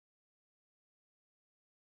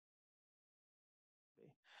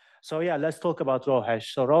So yeah, let's talk about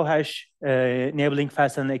RawHash. So RawHash enabling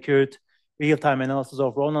fast and accurate real-time analysis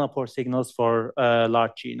of raw nanopore signals for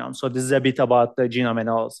large genomes. So this is a bit about the genome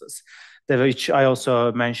analysis, which I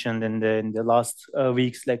also mentioned in the last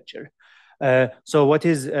week's lecture. So what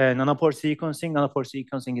is nanopore sequencing? Nanopore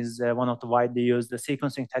sequencing is one of the widely used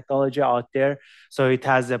sequencing technology out there. So it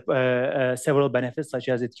has several benefits, such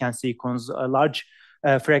as it can sequence large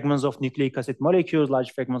fragments of nucleic acid molecules,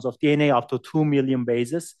 large fragments of DNA, up to 2 million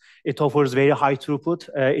bases. It offers very high throughput.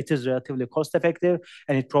 It is relatively cost effective,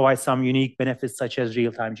 and it provides some unique benefits such as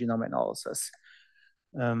real-time genome analysis.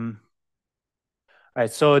 Right,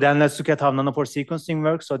 so then let's look at how nanopore sequencing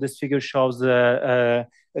works. So this figure shows the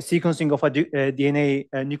sequencing of a DNA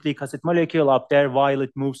nucleic acid molecule up there while it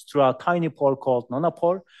moves through a tiny pore called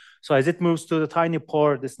nanopore. So as it moves through the tiny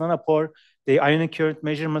pore, this nanopore, the ionic current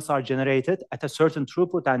measurements are generated at a certain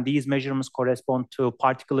throughput, and these measurements correspond to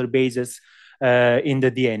particular bases in the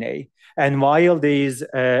DNA. And while these,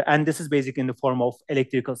 and this is basically in the form of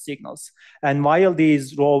electrical signals. And while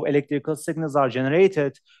these raw electrical signals are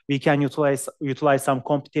generated, we can utilize some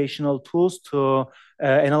computational tools to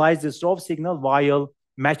analyze this raw signal while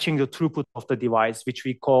matching the throughput of the device, which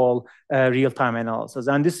we call real-time analysis.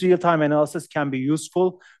 And this real-time analysis can be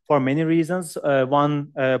useful for many reasons.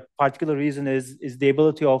 One particular reason is the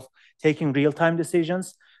ability of taking real-time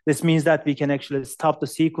decisions. This means that we can actually stop the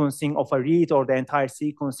sequencing of a read or the entire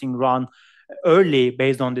sequencing run early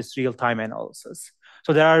based on this real-time analysis.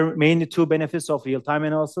 So there are mainly two benefits of real-time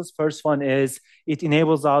analysis. First one is it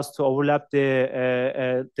enables us to overlap reduce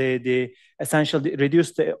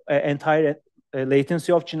the entire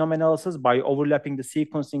latency of genome analysis by overlapping the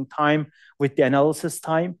sequencing time with the analysis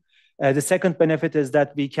time. The second benefit is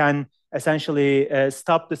that we can essentially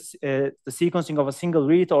stop the sequencing of a single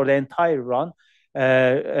read or the entire run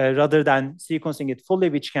rather than sequencing it fully,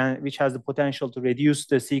 which has the potential to reduce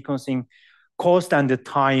the sequencing cost and the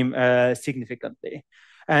time significantly.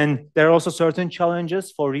 And there are also certain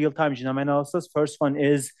challenges for real-time genome analysis. First one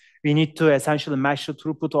is we need to essentially match the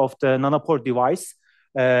throughput of the nanopore device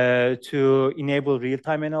to enable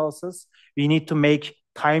real-time analysis. We need to make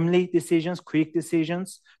timely decisions, quick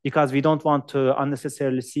decisions, because we don't want to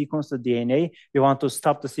unnecessarily sequence the DNA. We want to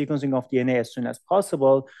stop the sequencing of DNA as soon as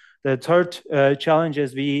possible. The third challenge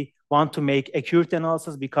is we want to make accurate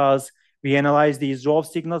analysis because we analyze these raw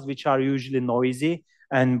signals, which are usually noisy,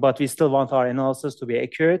 but we still want our analysis to be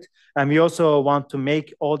accurate. And we also want to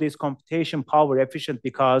make all this computation power efficient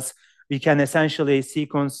because we can essentially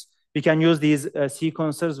we can use these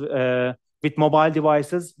sequencers with mobile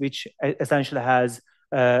devices, which essentially has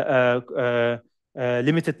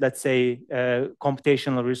limited, let's say,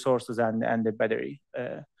 computational resources and the battery.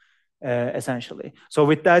 Essentially. So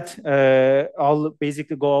with that, I'll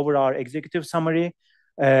basically go over our executive summary.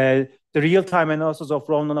 The real-time analysis of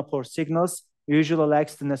raw nanopore signals usually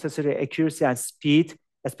lacks the necessary accuracy and speed,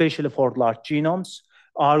 especially for large genomes.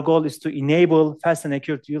 Our goal is to enable fast and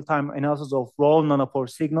accurate real-time analysis of raw nanopore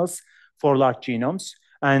signals for large genomes.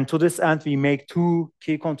 And to this end, we make two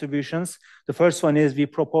key contributions. The first one is we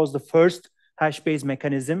propose the first hash-based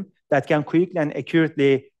mechanism that can quickly and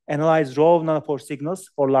accurately analyze raw nanopore signals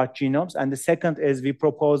for large genomes. And the second is we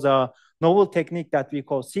propose a novel technique that we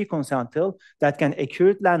call sequence until that can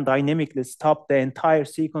accurately and dynamically stop the entire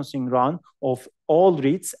sequencing run of all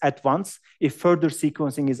reads at once if further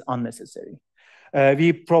sequencing is unnecessary.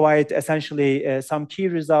 We provide essentially some key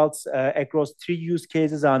results across 3 use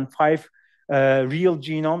cases and 5 real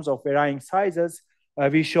genomes of varying sizes.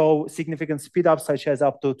 We show significant speed ups such as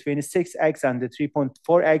up to 26x and the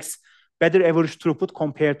 3.4x better average throughput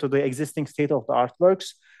compared to the existing state-of-the-art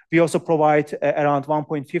works. We also provide around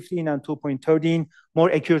 1.15 and 2.13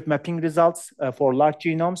 more accurate mapping results for large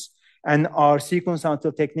genomes. And our sequence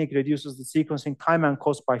until technique reduces the sequencing time and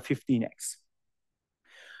cost by 15x.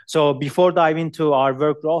 So before diving into our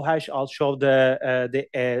work RawHash, I'll show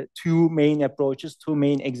the 2 main approaches, 2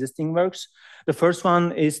 main existing works. The first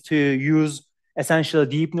one is to use essentially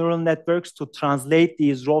deep neural networks to translate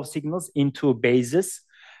these raw signals into bases.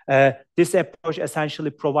 This approach essentially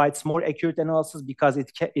provides more accurate analysis because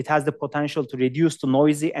it has the potential to reduce the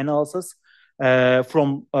noisy analysis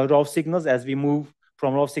from raw signals as we move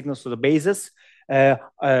from raw signals to the bases.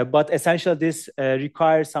 But essentially, this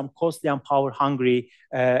requires some costly and power-hungry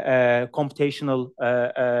computational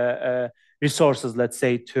resources, let's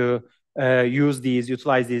say, to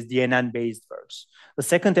utilize these DNN-based works. The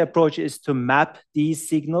second approach is to map these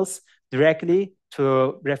signals directly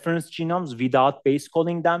to reference genomes without base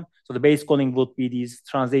calling them. So the base calling would be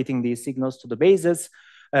translating these signals to the bases.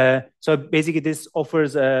 So basically, this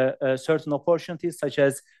offers certain opportunities, such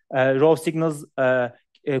as raw signals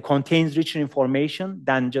contains richer information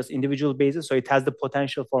than just individual bases. So it has the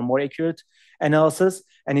potential for more accurate analysis.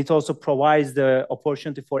 And it also provides the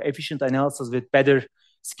opportunity for efficient analysis with better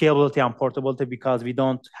scalability and portability, because we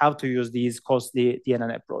don't have to use these costly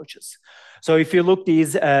DNN approaches. So if you look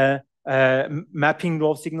these mapping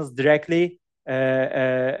raw signals directly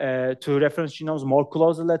to reference genomes more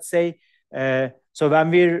closely, let's say. So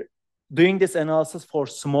when we're doing this analysis for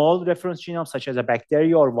small reference genomes, such as a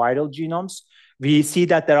bacteria or viral genomes, we see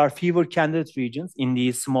that there are fewer candidate regions in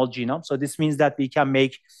these small genomes. So this means that we can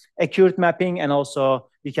make accurate mapping, and also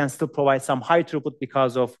we can still provide some high throughput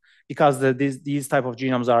because these type of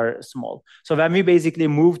genomes are small. So when we basically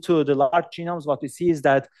move to the large genomes, what we see is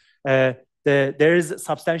that there is a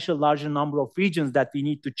substantial larger number of regions that we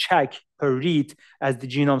need to check per read as the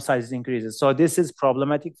genome size increases. So this is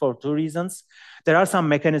problematic for two reasons. There are some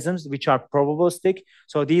mechanisms which are probabilistic.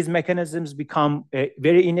 So these mechanisms become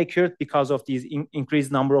very inaccurate because of these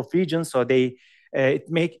increased number of regions. So it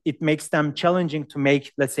makes them challenging to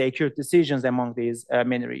make, let's say, accurate decisions among these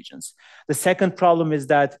many regions. The second problem is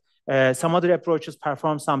that some other approaches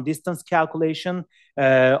perform some distance calculation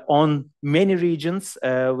on many regions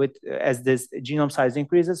as this genome size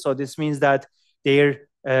increases. So this means that their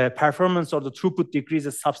performance or the throughput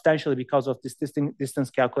decreases substantially because of this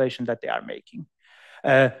distance calculation that they are making.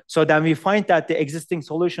 So then we find that the existing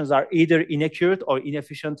solutions are either inaccurate or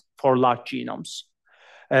inefficient for large genomes.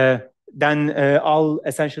 Then I'll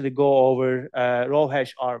essentially go over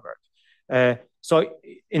RawHash R work. So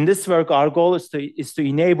in this work, our goal is to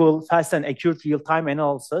enable fast and accurate real-time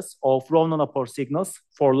analysis of raw nanopore signals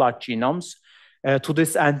for large genomes. To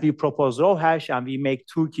this end, we propose RawHash, and we make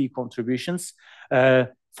two key contributions.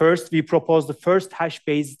 First, we propose the first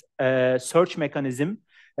hash-based search mechanism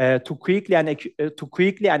to quickly and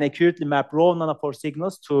accurately map raw nanopore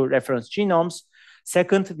signals to reference genomes.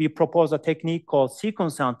 Second, we propose a technique called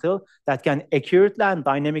sequence until that can accurately and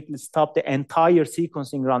dynamically stop the entire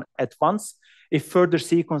sequencing run at once if further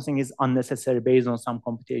sequencing is unnecessary based on some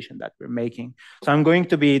computation that we're making. So I'm going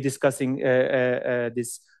to be discussing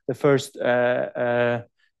the first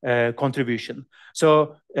contribution.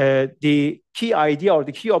 So the key idea or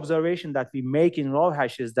the key observation that we make in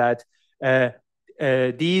RawHash is that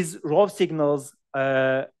these raw signals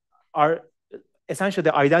are essentially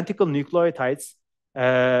the identical nucleotides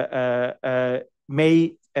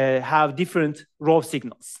may have different raw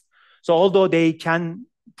signals. So although they can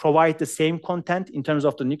provide the same content in terms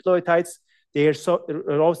of the nucleotides, their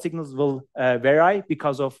raw signals will vary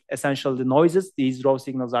because of essentially the noises these raw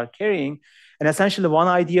signals are carrying. And essentially one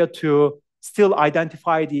idea to still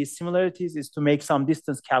identify these similarities is to make some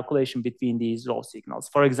distance calculation between these raw signals.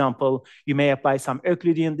 For example, you may apply some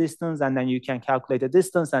Euclidean distance, and then you can calculate the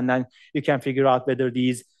distance, and then you can figure out whether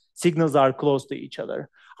these signals are close to each other.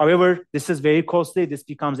 However, this is very costly. This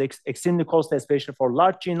becomes extremely costly, especially for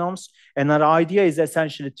large genomes. And our idea is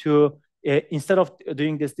essentially to, instead of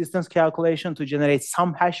doing this distance calculation, to generate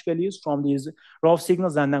some hash values from these raw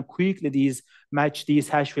signals, and then quickly match these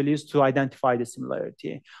hash values to identify the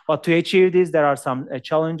similarity. But to achieve this, there are some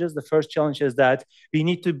challenges. The first challenge is that we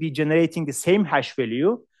need to be generating the same hash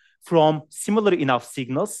value from similar enough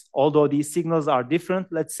signals. Although these signals are different,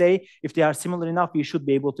 let's say, if they are similar enough, we should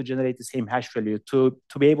be able to generate the same hash value to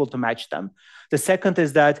be able to match them. The second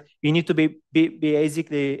is that we need to be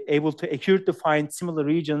basically able to accurately find similar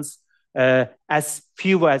regions as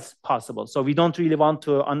few as possible. So we don't really want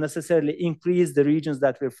to unnecessarily increase the regions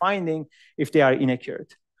that we're finding if they are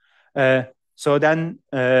inaccurate. So then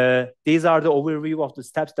these are the overview of the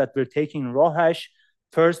steps that we're taking in RawHash.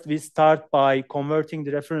 First, we start by converting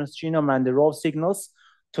the reference genome and the raw signals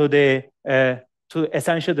to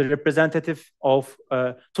essentially the representative of,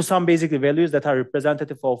 to some basically values that are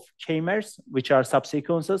representative of k-mers, which are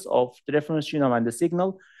subsequences of the reference genome and the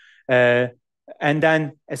signal. And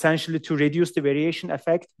then essentially to reduce the variation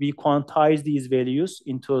effect, we quantize these values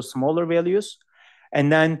into smaller values.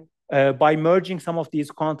 And then by merging some of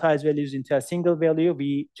these quantized values into a single value,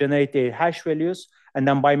 we generate their hash values. And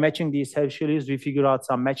then by matching these hash values, we figure out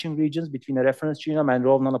some matching regions between the reference genome and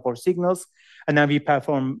raw nanopore signals. And then we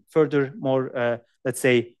perform further more, let's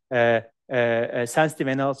say, sensitive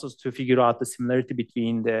analysis to figure out the similarity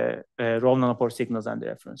between the raw nanopore signals and the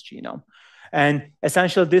reference genome. And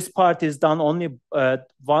essentially, this part is done only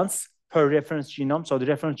once per reference genome. So the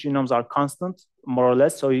reference genomes are constant, more or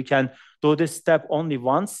less. So you can do this step only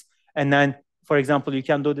once. And then, for example, you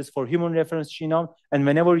can do this for human reference genome. And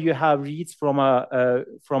whenever you have reads from a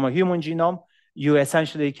human genome, you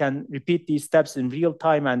essentially can repeat these steps in real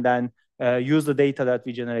time and then use the data that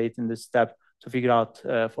we generate in this step to figure out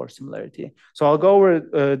for similarity. So I'll go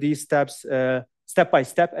over these steps step by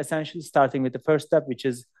step, essentially starting with the first step, which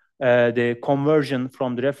is the conversion from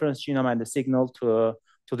the reference genome and the signal to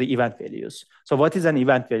the event values. So what is an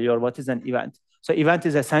event value, or what is an event? So event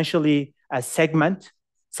is essentially a segment,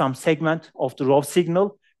 some segment of the raw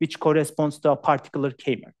signal, which corresponds to a particular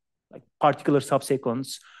k-mer, like particular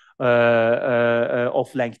subsequence of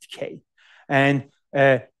length k. And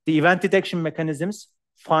the event detection mechanisms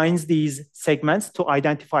finds these segments to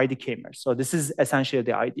identify the k-mers. So this is essentially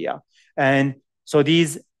the idea. And so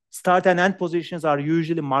these start and end positions are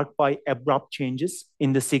usually marked by abrupt changes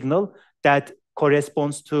in the signal that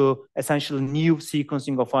corresponds to essentially new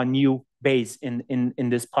sequencing of a new base in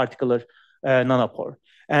this particular nanopore.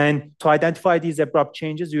 And to identify these abrupt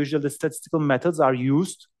changes, usually the statistical methods are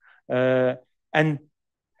used. And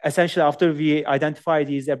essentially, after we identify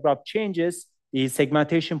these abrupt changes, these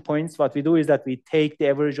segmentation points, what we do is that we take the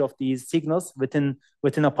average of these signals within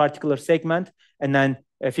a particular segment, and then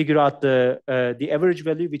figure out the average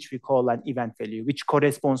value, which we call an event value, which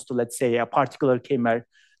corresponds to, let's say, a particular k-mer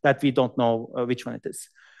that we don't know which one it is.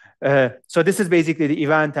 So this is basically the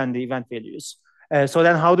event and the event values. So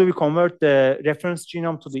then how do we convert the reference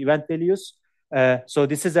genome to the event values? So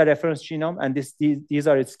this is a reference genome, and these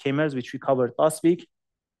are its k-mers, which we covered last week.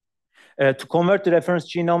 To convert the reference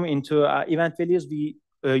genome into event values, we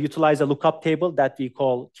utilize a lookup table that we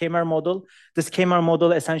call k-mer model. This k-mer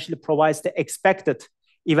model essentially provides the expected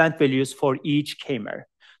event values for each k-mer.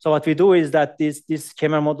 So what we do is that this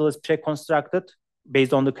k-mer model is pre-constructed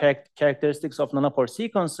based on the characteristics of nanopore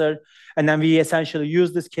sequencer, and then we essentially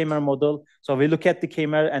use this k-mer model. So we look at the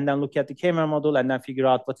k-mer and then look at the k-mer model and then figure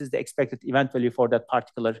out what is the expected event value for that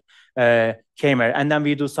particular k-mer. And then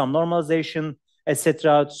we do some normalization,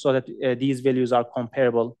 etc., so that these values are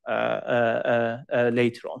comparable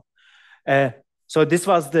later on. So this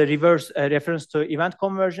was the reverse reference to event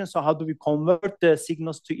conversion. So how do we convert the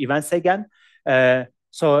signals to events again?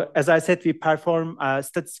 So as I said, we perform a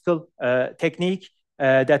statistical technique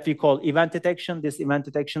that we call event detection. This event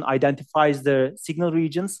detection identifies the signal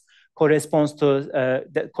regions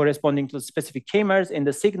corresponding to specific k-mers in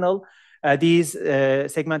the signal. These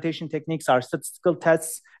segmentation techniques are statistical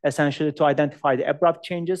tests, essentially to identify the abrupt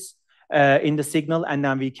changes in the signal, and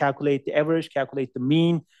then we calculate the average, calculate the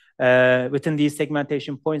mean within these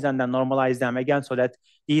segmentation points, and then normalize them again so that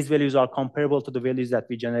these values are comparable to the values that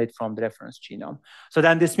we generate from the reference genome. So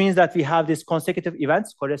then this means that we have these consecutive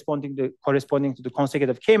events corresponding to the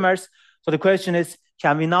consecutive k-mers. So the question is,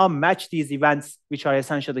 can we now match these events, which are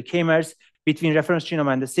essentially the k-mers, between reference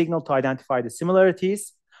genome and the signal to identify the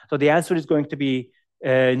similarities? So the answer is going to be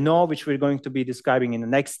no, which we're going to be describing in the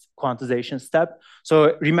next quantization step.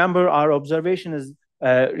 So remember our observation,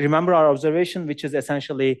 which is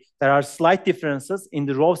essentially there are slight differences in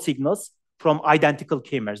the raw signals from identical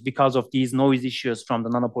k-mers because of these noise issues from the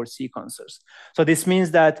nanopore sequencers. So this means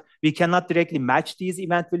that we cannot directly match these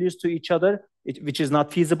event values to each other, which is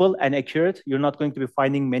not feasible and accurate. You're not going to be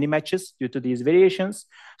finding many matches due to these variations.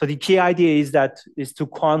 So the key idea is to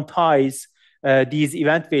quantize these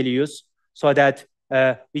event values so that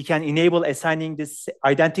we can enable assigning this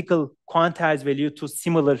identical quantized value to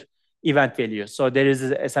similar event values. So there is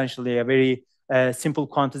essentially a very simple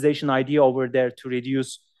quantization idea over there to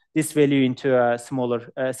reduce this value into a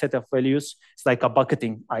smaller set of values. It's like a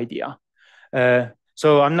bucketing idea.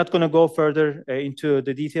 So I'm not going to go further into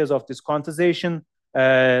the details of this quantization,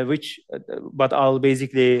 but I'll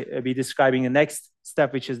basically be describing the next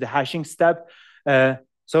step, which is the hashing step.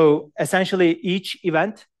 So essentially each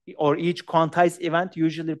event or each quantized event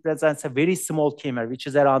usually represents a very small k-mer, which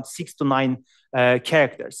is around 6 to 9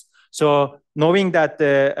 characters. So knowing that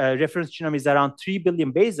the reference genome is around 3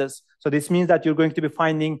 billion bases, so this means that you're going to be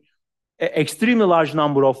finding an extremely large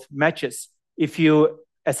number of matches if you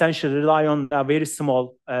essentially rely on a very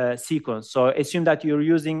small sequence. So assume that you're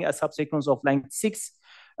using a subsequence of length 6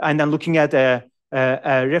 and then looking at a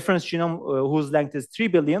reference genome whose length is 3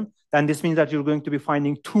 billion, then this means that you're going to be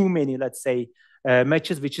finding too many, let's say,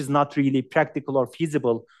 matches, which is not really practical or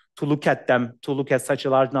feasible to look at such a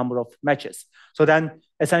large number of matches. So then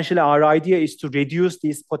essentially our idea is to reduce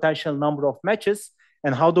this potential number of matches.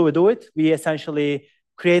 And how do we do it? We essentially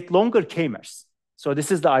create longer k-mers. So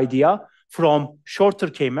this is the idea from shorter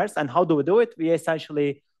k-mers. And how do we do it? We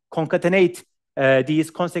essentially concatenate these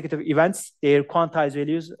consecutive events, their quantized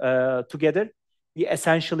values together. We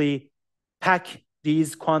essentially pack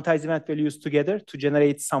these quantized event values together to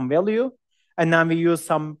generate some value. And then we use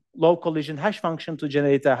some low collision hash function to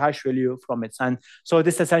generate a hash value from it. And so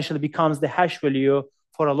this essentially becomes the hash value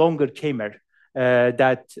for a longer k-mer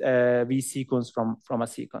that we sequence from a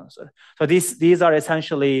sequencer. So these are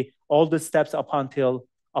essentially all the steps up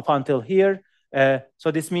until here.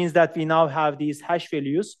 So this means that we now have these hash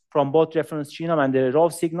values from both reference genome and the raw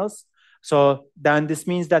signals. So then this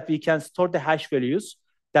means that we can store the hash values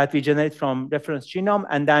that we generate from reference genome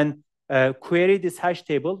and then query this hash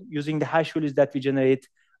table using the hash values that we generate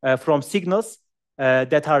from signals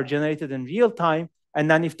that are generated in real time. And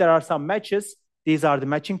then if there are some matches, these are the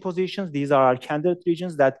matching positions. These are our candidate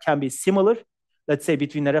regions that can be similar, let's say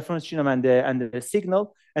between the reference genome and the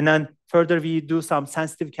signal. And then further, we do some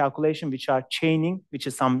sensitive calculation, which are chaining, which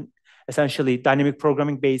is some essentially dynamic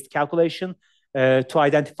programming based calculation to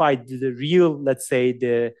identify the real, let's say,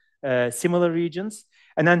 the similar regions.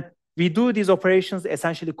 And then we do these operations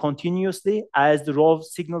essentially continuously as the raw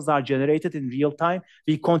signals are generated in real time.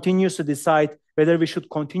 We continuously decide whether we should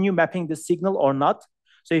continue mapping the signal or not.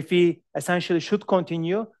 So if we essentially should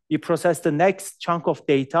continue, we process the next chunk of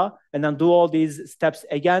data and then do all these steps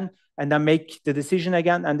again and then make the decision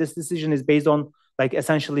again. And this decision is based on like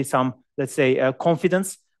essentially some, let's say,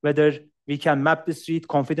 confidence, whether we can map this read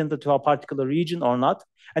confidently to a particular region or not.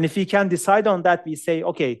 And if we can decide on that, we say,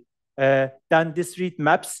 okay, then this read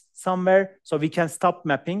maps somewhere, so we can stop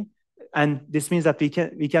mapping. And this means that we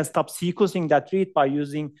can stop sequencing that read by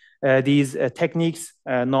using these techniques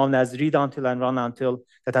known as read until and run until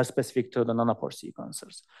that are specific to the nanopore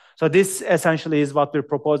sequencers. So this essentially is what we're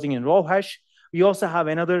proposing in RawHash. We also have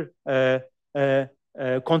another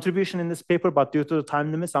contribution in this paper, but due to the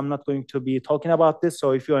time limits, I'm not going to be talking about this.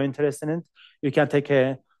 So if you are interested in it, you can take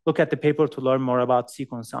a look at the paper to learn more about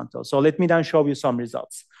sequence until. So let me then show you some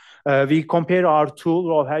results. We compare our tool,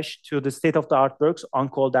 RawHash, to the state-of-the-art works,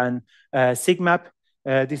 Uncalled and SIGMAP.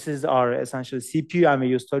 This is our essentially CPU, and we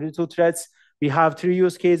use 32 threads. We have 3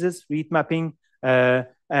 use cases: read mapping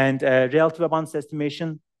and relative abundance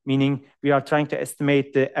estimation, meaning we are trying to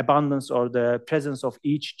estimate the abundance or the presence of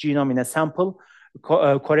each genome in a sample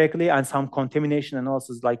correctly, and some contamination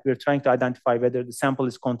analysis, like we're trying to identify whether the sample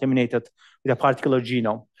is contaminated with a particular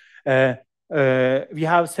genome. We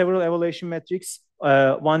have several evaluation metrics.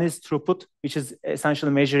 One is throughput, which is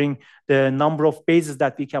essentially measuring the number of bases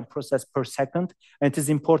that we can process per second. And it is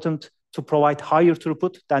important to provide higher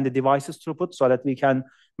throughput than the device's throughput so that we can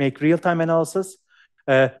make real-time analysis.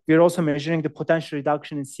 We're also measuring the potential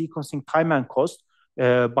reduction in sequencing time and cost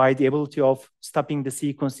by the ability of stopping the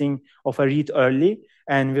sequencing of a read early.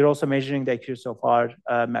 And we're also measuring the accuracy of our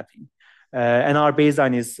mapping. And our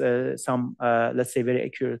baseline is some, let's say, very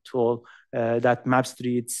accurate tool that maps the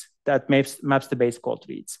reads, that maps the base called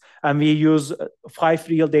reads. And we use 5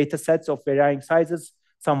 real data sets of varying sizes,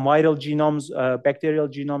 some viral genomes, bacterial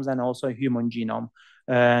genomes, and also a human genome.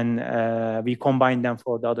 And we combine them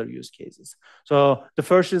for the other use cases. So the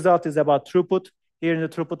first result is about throughput. Here in the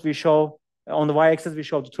throughput, we show, on the y-axis, we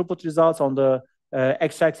show the throughput results. On the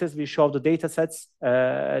x-axis, we show the data sets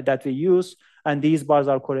that we use. And these bars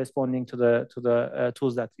are corresponding to the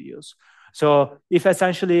tools that we use. So if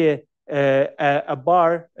essentially a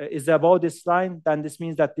bar is above this line, then this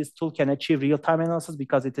means that this tool can achieve real-time analysis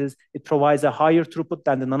because it provides a higher throughput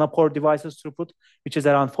than the nanopore device's throughput, which is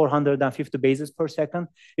around 450 bases per second.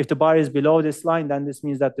 If the bar is below this line, then this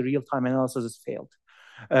means that the real-time analysis has failed.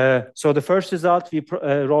 So the first result,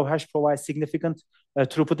 RawHash provides significant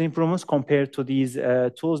throughput improvements compared to these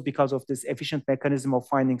tools because of this efficient mechanism of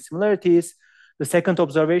finding similarities. The second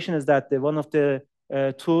observation is that one of the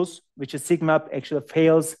tools, which is SIGMAP, actually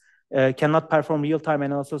fails, cannot perform real-time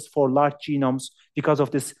analysis for large genomes because of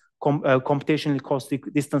this computationally costly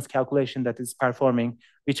distance calculation that is performing,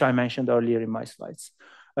 which I mentioned earlier in my slides.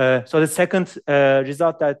 So the second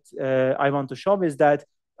result that I want to show is that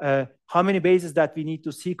how many bases that we need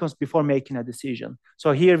to sequence before making a decision.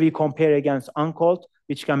 So here we compare against Uncalled,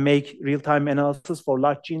 which can make real-time analysis for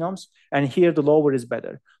large genomes, and here the lower is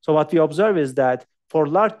better. So what we observe is that for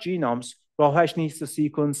large genomes, RawHash needs to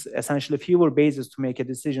sequence essentially fewer bases to make a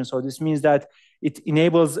decision. So this means that it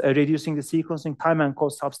enables reducing the sequencing time and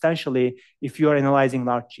cost substantially if you are analyzing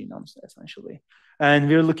large genomes, essentially. And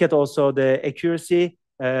we'll look at also the accuracy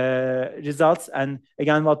results. And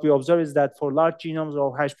again, what we observe is that for large genomes,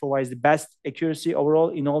 RawHash provides the best accuracy overall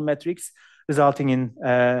in all metrics, resulting in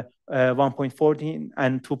 1.14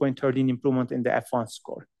 and 2.13 improvement in the F1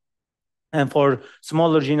 score. And for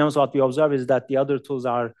smaller genomes, what we observe is that the other tools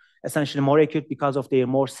are essentially more accurate because of their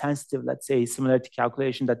more sensitive, let's say, similarity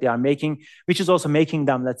calculation that they are making, which is also making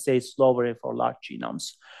them, let's say, slower for large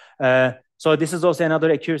genomes. So this is also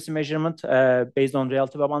another accuracy measurement based on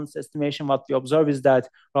relative abundance estimation. What we observe is that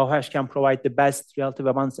RawHash can provide the best relative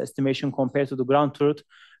abundance estimation compared to the ground truth,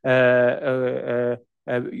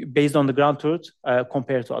 based on the ground truth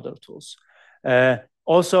compared to other tools.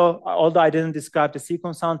 Also, although I didn't describe the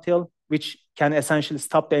sequence until, which can essentially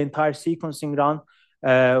stop the entire sequencing run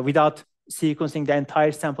without sequencing the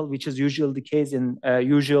entire sample, which is usually the case in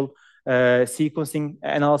usual sequencing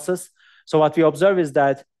analysis. So what we observe is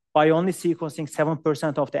that by only sequencing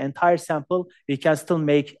 7% of the entire sample, we can still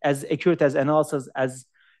make as accurate as analysis as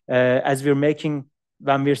we're making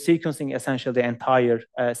when we're sequencing essentially the entire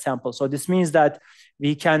sample. So this means that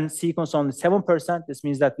we can sequence only 7%. This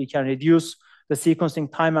means that we can reduce the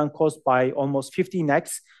sequencing time and cost by almost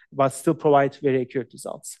 15x, but still provide very accurate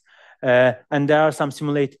results. And there are some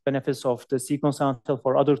simulated benefits of the sequence until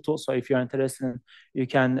for other tools. So if you're interested, you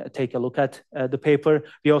can take a look at the paper.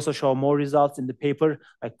 We also show more results in the paper,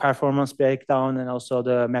 like performance breakdown and also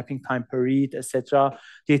the mapping time per read, etc.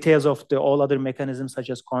 Details of the all other mechanisms such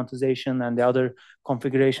as quantization and the other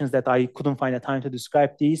configurations that I couldn't find the time to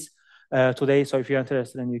describe these today. So if you're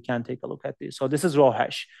interested, then you can take a look at this. So this is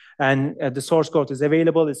RawHash, and the source code is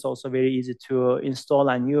available. It's also very easy to install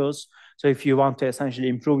and use. So if you want to essentially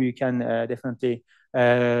improve, you can definitely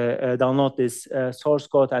download this source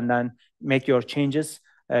code and then make your changes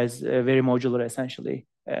as very modular essentially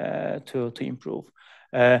to improve.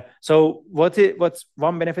 So what's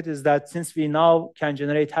one benefit is that since we now can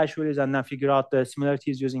generate hash values and then figure out the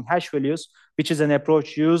similarities using hash values, which is an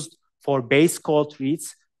approach used for base called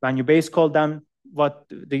reads. When you base call them, what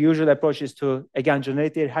the usual approach is to, again,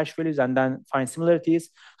 generate their hash values and then find similarities.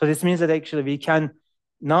 So this means that actually we can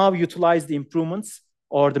now utilize the improvements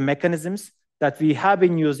or the mechanisms that we have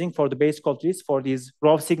been using for the base call trees for these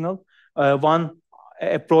raw signal. One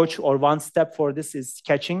approach or one step for this is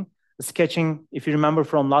sketching. The sketching, if you remember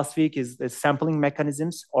from last week, is the sampling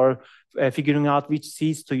mechanisms or figuring out which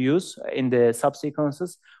seeds to use in the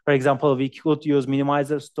subsequences. For example, we could use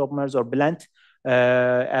minimizers, stoppers, or blend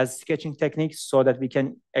as sketching techniques so that we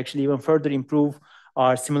can actually even further improve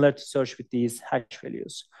our similarity search with these hash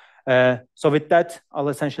values. So with that, I'll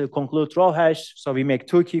essentially conclude RawHash. So we make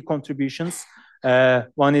two key contributions.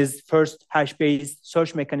 One is first hash-based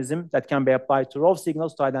search mechanism that can be applied to raw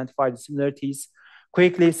signals to identify the similarities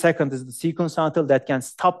quickly. Second is the sequence until that can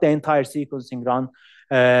stop the entire sequencing run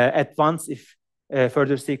at once if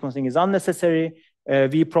further sequencing is unnecessary.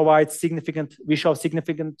 We show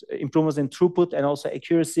significant improvements in throughput and also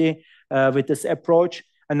accuracy with this approach.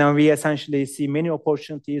 And then we essentially see many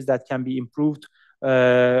opportunities that can be improved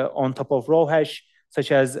on top of RawHash,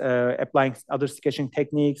 such as applying other sketching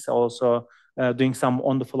techniques, also doing some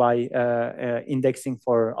on-the-fly indexing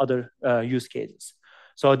for other use cases.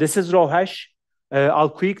 So this is RawHash. I'll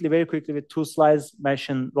very quickly with 2 slides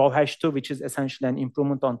mention RawHash2, which is essentially an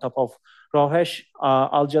improvement on top of RawHash.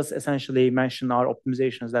 I'll just essentially mention our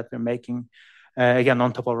optimizations that we're making, again,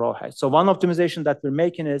 on top of RawHash. So one optimization that we're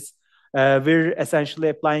making is we're essentially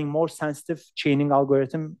applying more sensitive chaining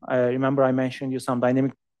algorithm. Remember I mentioned you some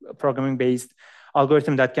dynamic programming-based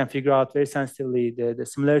algorithm that can figure out very sensitively the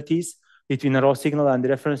similarities between a raw signal and the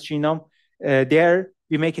reference genome. There,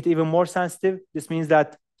 we make it even more sensitive. This means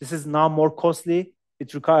that this is now more costly.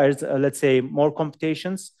 It requires, let's say, more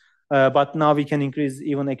computations, but now we can increase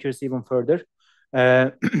even accuracy even further.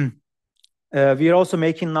 We are also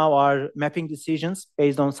making now our mapping decisions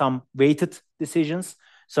based on some weighted decisions.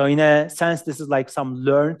 So in a sense, this is like some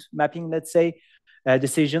learned mapping, let's say,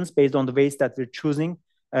 decisions based on the weights that we're choosing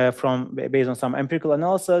based on some empirical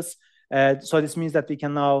analysis. So this means that we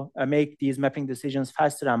can now make these mapping decisions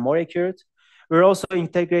faster and more accurate. We're also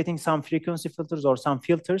integrating some frequency filters or some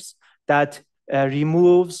filters that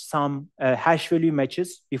removes some hash value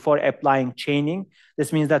matches before applying chaining.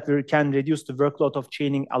 This means that we can reduce the workload of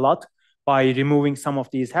chaining a lot by removing some of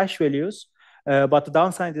these hash values. But the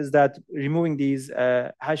downside is that removing these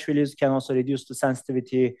hash values can also reduce the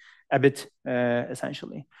sensitivity a bit,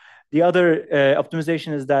 essentially. The other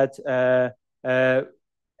optimization is that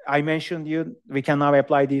I mentioned we can now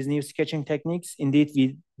apply these new sketching techniques. Indeed,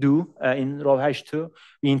 we do in RawHash2.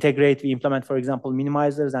 We implement, for example,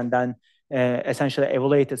 minimizers and then essentially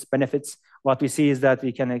evaluate its benefits. What we see is that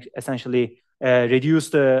we can essentially reduce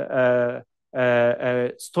the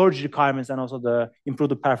storage requirements and also improve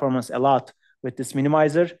the performance a lot with this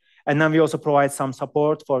minimizer. And then we also provide some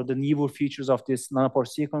support for the newer features of this nanopore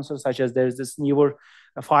sequencer, such as there's this newer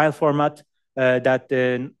file format that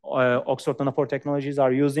the Oxford Nanopore Technologies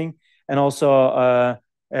are using. And also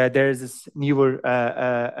there is this newer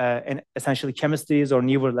essentially chemistries or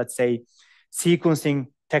newer, let's say, sequencing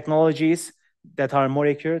technologies that are more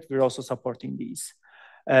accurate. We're also supporting these.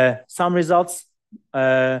 Some results,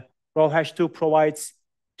 RawHash2 provides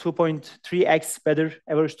 2.3x better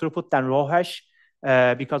average throughput than RawHash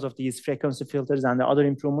because of these frequency filters and the other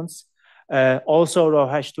improvements. Also,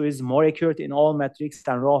 RawHash2 is more accurate in all metrics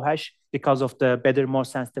than RawHash because of the better, more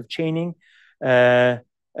sensitive chaining. Also,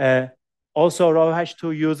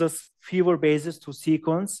 RawHash2 uses fewer bases to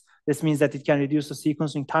sequence. This means that it can reduce the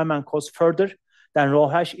sequencing time and cost further than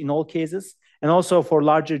RawHash in all cases. And also for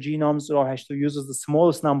larger genomes, RawHash2 uses the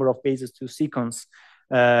smallest number of bases to sequence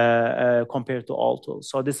compared to all tools.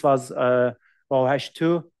 So this was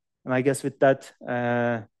RawHash2. And I guess with that,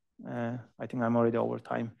 I think I'm already over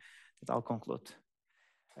time, that I'll conclude.